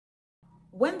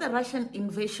When the Russian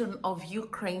invasion of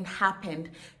Ukraine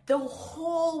happened, the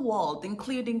whole world,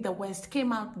 including the West,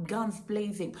 came out guns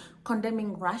blazing,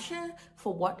 condemning Russia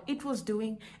for what it was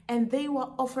doing, and they were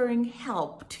offering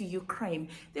help to Ukraine.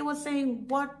 They were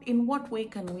saying, in what way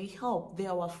can we help?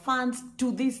 There were funds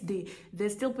to this day.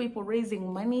 There's still people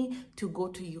raising money to go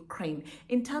to Ukraine.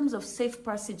 In terms of safe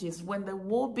passages, when the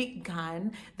war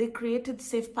began, they created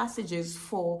safe passages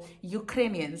for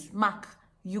Ukrainians,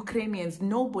 Ukrainians,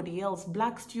 nobody else,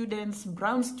 black students,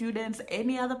 brown students,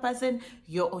 any other person,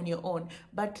 you're on your own.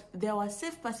 But there were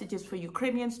safe passages for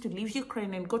Ukrainians to leave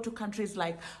Ukraine and go to countries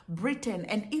like Britain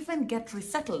and even get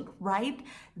resettled, right?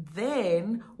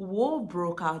 Then war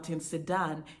broke out in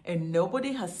Sudan and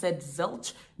nobody has said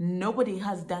zilch. Nobody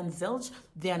has done zilch.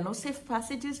 There are no safe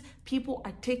passages. People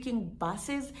are taking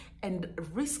buses and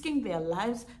risking their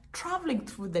lives traveling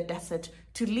through the desert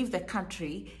to leave the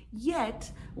country.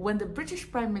 Yet, when the British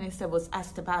Prime Minister was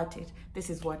asked about it, this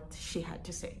is what she had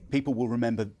to say. People will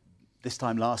remember this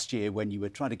time last year when you were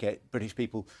trying to get British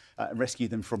people and rescue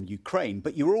them from Ukraine.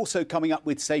 But you were also coming up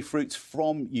with safe routes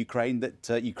from Ukraine that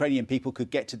Ukrainian people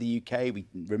could get to the UK. We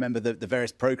remember the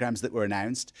various programmes that were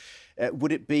announced.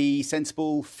 Would it be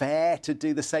sensible, fair to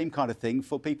do the same kind of thing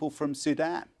for people from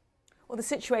Sudan? Well, the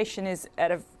situation is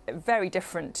very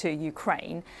different to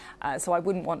Ukraine, so I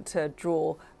wouldn't want to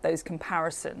draw those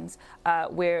comparisons.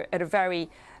 We're at a very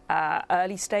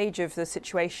early stage of the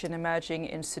situation emerging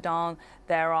in Sudan.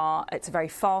 It's a very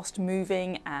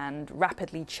fast-moving and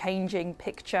rapidly changing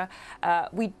picture.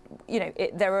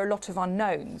 There are a lot of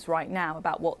unknowns right now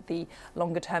about what the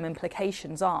longer-term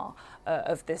implications are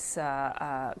of this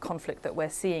conflict that we're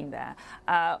seeing there.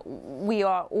 We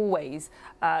are always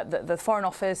the Foreign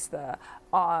Office, the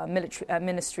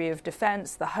Ministry of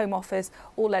Defence, the Home Office,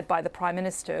 all led by the Prime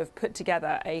Minister, have put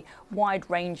together a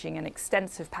wide-ranging and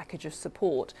extensive package of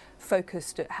support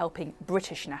focused at helping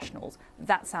British nationals.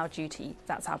 That's our duty.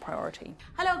 That's our priority.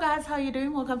 Hello guys, how are you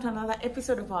doing? Welcome to another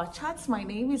episode of our chats. My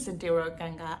name is Indira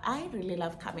Ganga. I really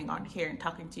love coming on here and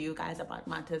talking to you guys about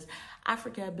matters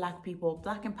Africa, Black people,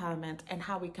 Black empowerment, and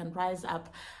how we can rise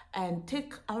up and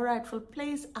take our rightful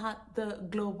place at the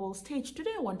global stage.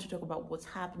 Today I want to talk about what's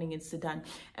happening in Sudan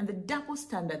and the double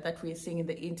standard that we are seeing in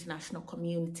the international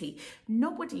community.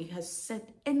 Nobody has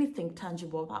said anything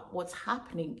tangible about what's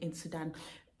happening in Sudan.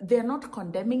 They're not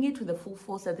condemning it with the full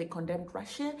force that they condemned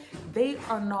Russia. They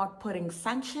are not putting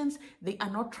sanctions. They are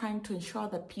not trying to ensure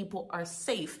that people are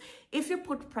safe. If you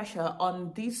put pressure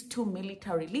on these two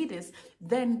military leaders,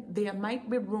 then there might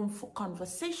be room for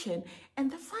conversation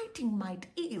and the fighting might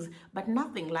ease. But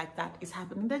nothing like that is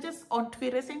happening. They're just on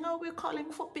Twitter saying, oh, we're calling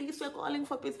for peace, we're calling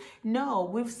for peace. No,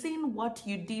 we've seen what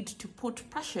you did to put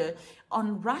pressure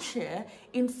on Russia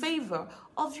in favor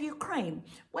of Ukraine.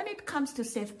 When it comes to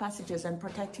safe passages and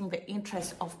protecting the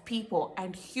interests of people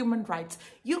and human rights,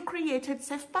 you created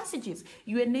safe passages.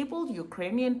 You enabled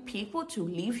Ukrainian people to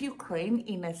leave Ukraine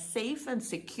in a safe and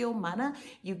secure manner.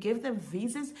 You gave them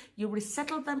visas, you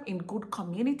resettled them in good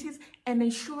communities and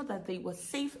ensured that they were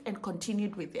safe and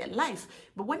continued with their life.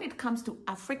 But when it comes to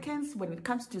Africans, when it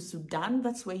comes to Sudan,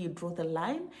 that's where you draw the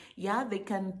line. Yeah, they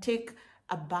can take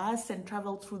a bus and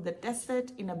travel through the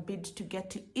desert in a bid to get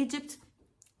to Egypt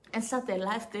and start their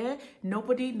life there.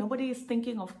 Nobody is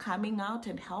thinking of coming out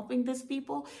and helping these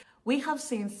people. We have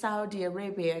seen Saudi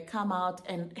Arabia come out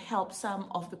and help some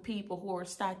of the people who are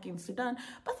stuck in Sudan,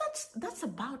 but that's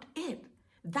about it.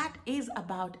 That is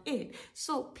about it.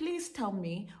 So please tell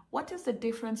me, what is the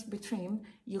difference between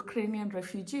Ukrainian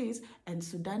refugees and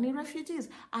Sudani refugees?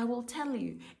 I will tell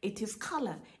you, it is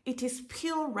color. It is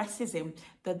pure racism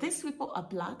that these people are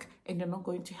black and you're not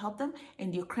going to help them.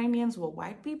 And Ukrainians were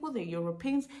white people, they're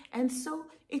Europeans. And so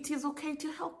it is okay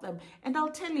to help them. And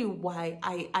I'll tell you why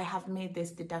I have made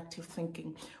this deductive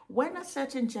thinking. When a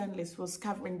certain journalist was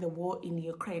covering the war in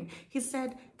Ukraine, he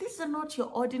said, these are not your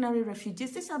ordinary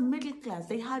refugees. These are middle class.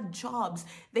 They had jobs.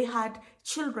 They had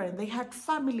children. They had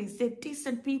families. They're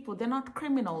decent people. They're not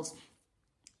criminals.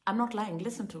 I'm not lying.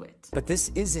 Listen to it. But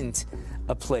this isn't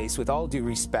a place, with all due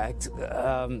respect,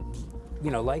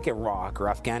 like Iraq or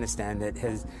Afghanistan, that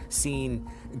has seen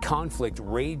conflict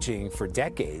raging for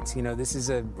decades. This is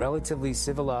a relatively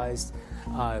civilized,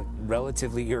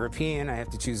 relatively European, I have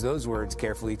to choose those words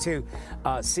carefully too,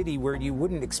 city where you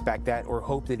wouldn't expect that or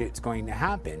hope that it's going to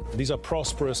happen. These are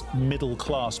prosperous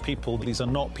middle-class people. These are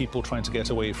not people trying to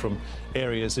get away from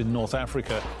areas in North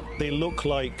Africa. They look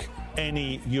like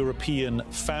any European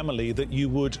family that you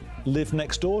would live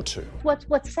next door to.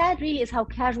 What's sad really is how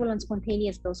casual and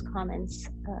spontaneous those comments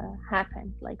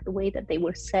happened. Like the way that they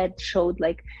were said showed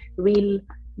like real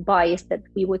bias that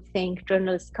we would think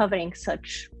journalists covering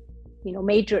such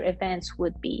major events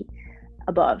would be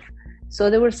above. So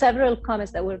there were several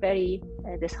comments that were very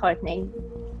disheartening.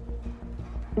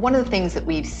 One of the things that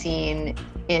we've seen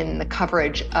in the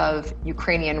coverage of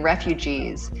Ukrainian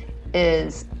refugees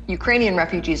is Ukrainian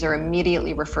refugees are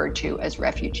immediately referred to as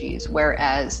refugees,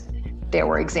 whereas there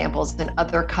were examples in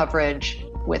other coverage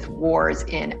with wars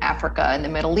in Africa and the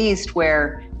Middle East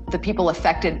where the people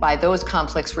affected by those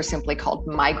conflicts were simply called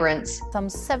migrants. Some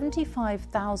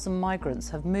 75,000 migrants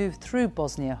have moved through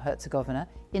Bosnia-Herzegovina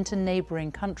into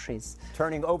neighbouring countries.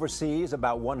 Turning overseas,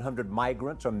 about 100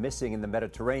 migrants are missing in the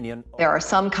Mediterranean. There are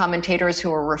some commentators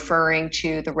who are referring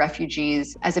to the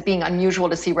refugees as it being unusual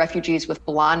to see refugees with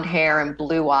blonde hair and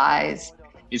blue eyes.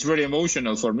 It's very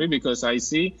emotional for me because I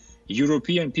see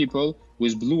European people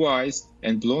with blue eyes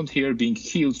and blonde hair being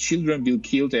killed, children being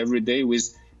killed every day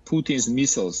with Putin's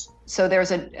missiles. So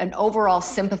there's an overall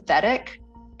sympathetic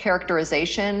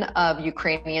characterization of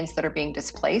Ukrainians that are being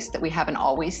displaced that we haven't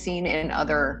always seen in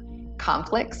other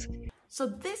conflicts. So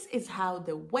this is how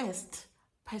the West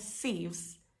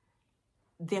perceives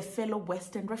their fellow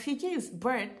Western refugees.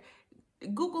 Bert,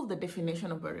 Google the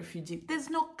definition of a refugee. There's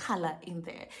no color in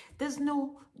there. There's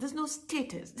no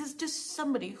status. There's just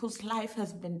somebody whose life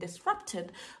has been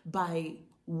disrupted by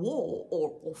war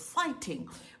or fighting.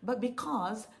 But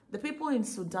because the people in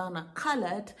Sudan are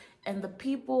colored and the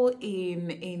people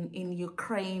in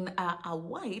Ukraine are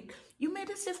white, you made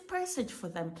a safe passage for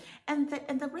them. And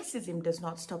the racism does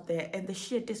not stop there, and the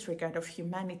sheer disregard of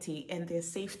humanity and their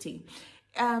safety.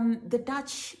 The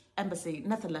Dutch embassy,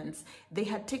 Netherlands, they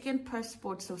had taken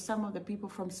passports of some of the people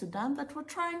from Sudan that were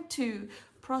trying to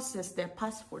process their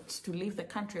passports to leave the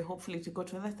country, hopefully to go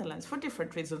to the Netherlands for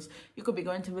different reasons. You could be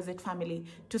going to visit family,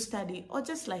 to study, or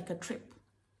just like a trip.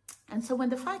 And so when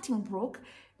the fighting broke,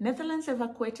 Netherlands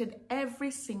evacuated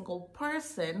every single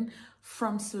person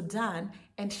from Sudan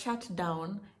and shut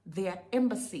down their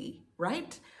embassy,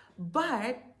 right?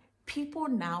 But people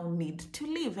now need to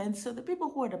leave. And so the people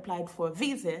who had applied for a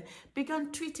visa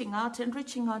began tweeting out and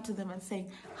reaching out to them and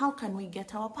saying, how can we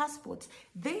get our passports?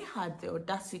 They had the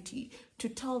audacity to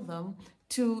tell them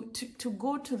to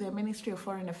go to the Ministry of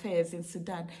Foreign Affairs in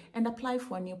Sudan and apply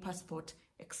for a new passport.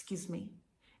 Excuse me,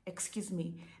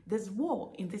 there's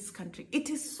war in this country. It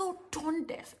is so tone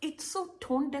deaf. It's so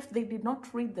tone deaf they did not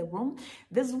read the room.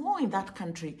 There's war in that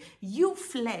country. You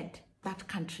fled that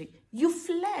country. You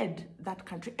fled that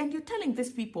country. And you're telling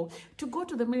these people to go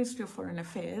to the Ministry of Foreign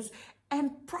Affairs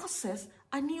and process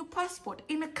a new passport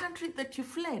in a country that you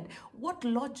fled. What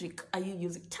logic are you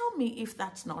using? Tell me if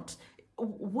that's not...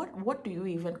 What do you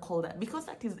even call that? Because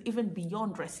that is even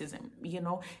beyond racism, you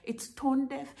know. It's tone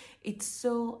deaf. It's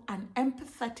so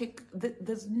unempathetic.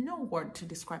 There's no word to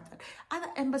describe that. Other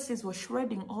embassies were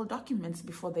shredding all documents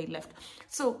before they left.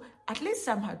 So at least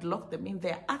some had locked them in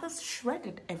there. Others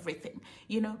shredded everything,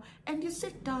 you know. And you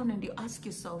sit down and you ask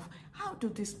yourself, how do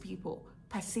these people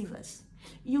perceive us?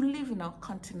 You live in our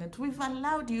continent. We've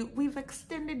allowed you, we've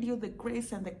extended you the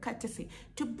grace and the courtesy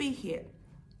to be here.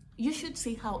 You should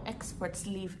see how experts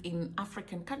live in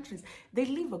African countries. They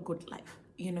live a good life,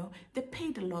 you know. They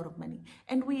paid a lot of money.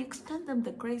 And we extend them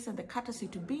the grace and the courtesy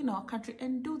to be in our country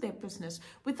and do their business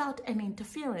without any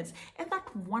interference. And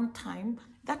that one time,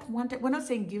 we're not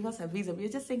saying give us a visa. We're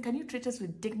just saying, can you treat us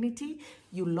with dignity?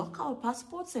 You lock our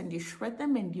passports and you shred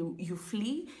them and you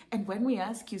flee. And when we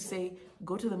ask, you say,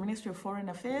 go to the Ministry of Foreign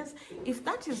Affairs. If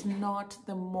that is not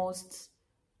the most...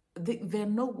 There are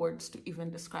no words to even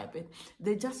describe it.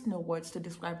 There are just no words to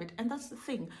describe it. And that's the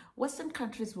thing. Western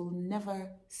countries will never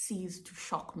cease to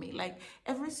shock me. Like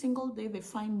every single day they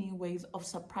find new ways of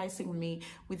surprising me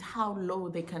with how low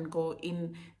they can go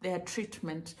in their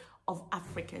treatment of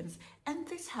Africans. And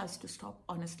this has to stop,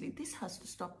 honestly. This has to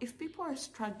stop. If people are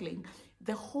struggling,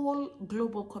 the whole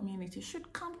global community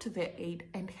should come to their aid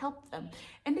and help them.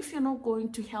 And if you're not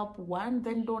going to help one,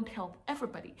 then don't help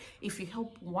everybody. If you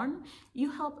help one,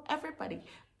 you help everybody.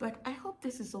 But I hope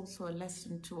this is also a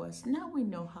lesson to us. Now we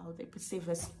know how they perceive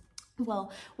us.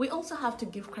 Well, we also have to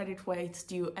give credit where it's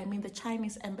due. I mean, the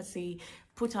Chinese embassy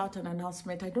put out an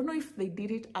announcement. I don't know if they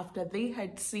did it after they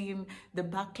had seen the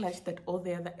backlash that all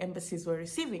the other embassies were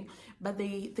receiving, but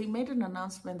they made an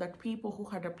announcement that people who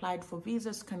had applied for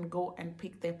visas can go and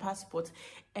pick their passports.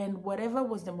 And whatever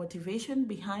was the motivation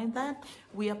behind that,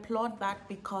 we applaud that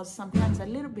because sometimes a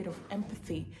little bit of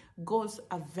empathy goes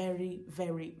a very,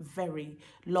 very, very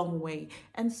long way.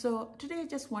 And so today I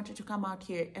just wanted to come out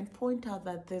here and point out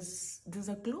that there's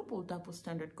a global double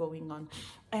standard going on.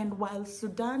 And while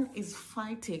Sudan is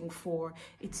fighting for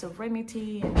its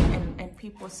sovereignty and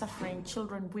people are suffering,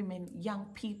 children, women, young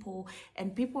people,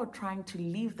 and people are trying to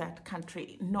leave that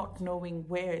country not knowing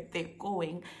where they're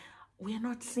going, we are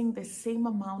not seeing the same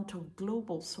amount of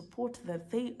global support that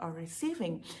they are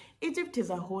receiving. Egypt is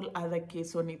a whole other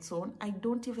case on its own. I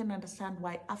don't even understand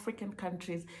why African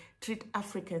countries treat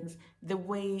Africans the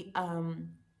way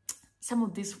some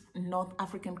of these North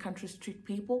African countries treat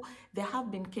people. There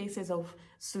have been cases of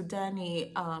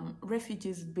Sudani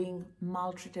refugees being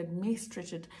maltreated,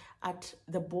 mistreated at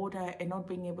the border and not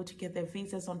being able to get their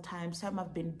visas on time. Some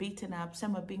have been beaten up,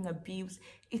 some are being abused.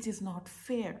 It is not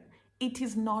fair. It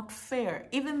is not fair.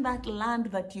 Even that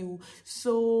land that you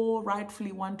so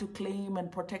rightfully want to claim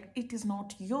and protect, it is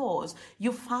not yours.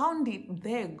 You found it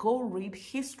there. Go read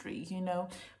history, you know.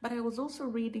 But I was also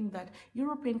reading that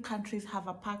European countries have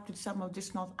a pact with some of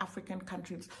these North African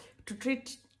countries to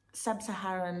treat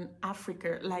sub-Saharan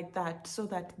Africa like that, so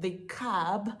that they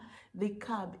curb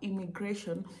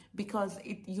immigration, because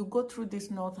you go through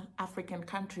these North African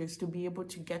countries to be able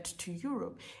to get to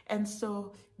Europe. And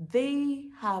so they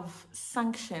have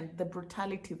sanctioned the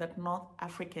brutality that North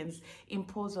Africans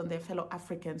impose on their fellow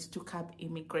Africans to curb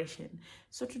immigration.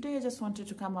 So today I just wanted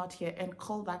to come out here and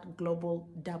call that global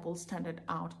double standard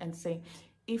out and say,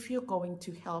 if you're going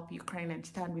to help Ukraine and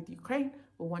stand with Ukraine,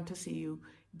 we want to see you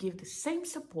give the same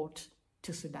support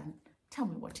to Sudan. Tell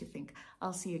me what you think.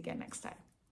 I'll see you again next time.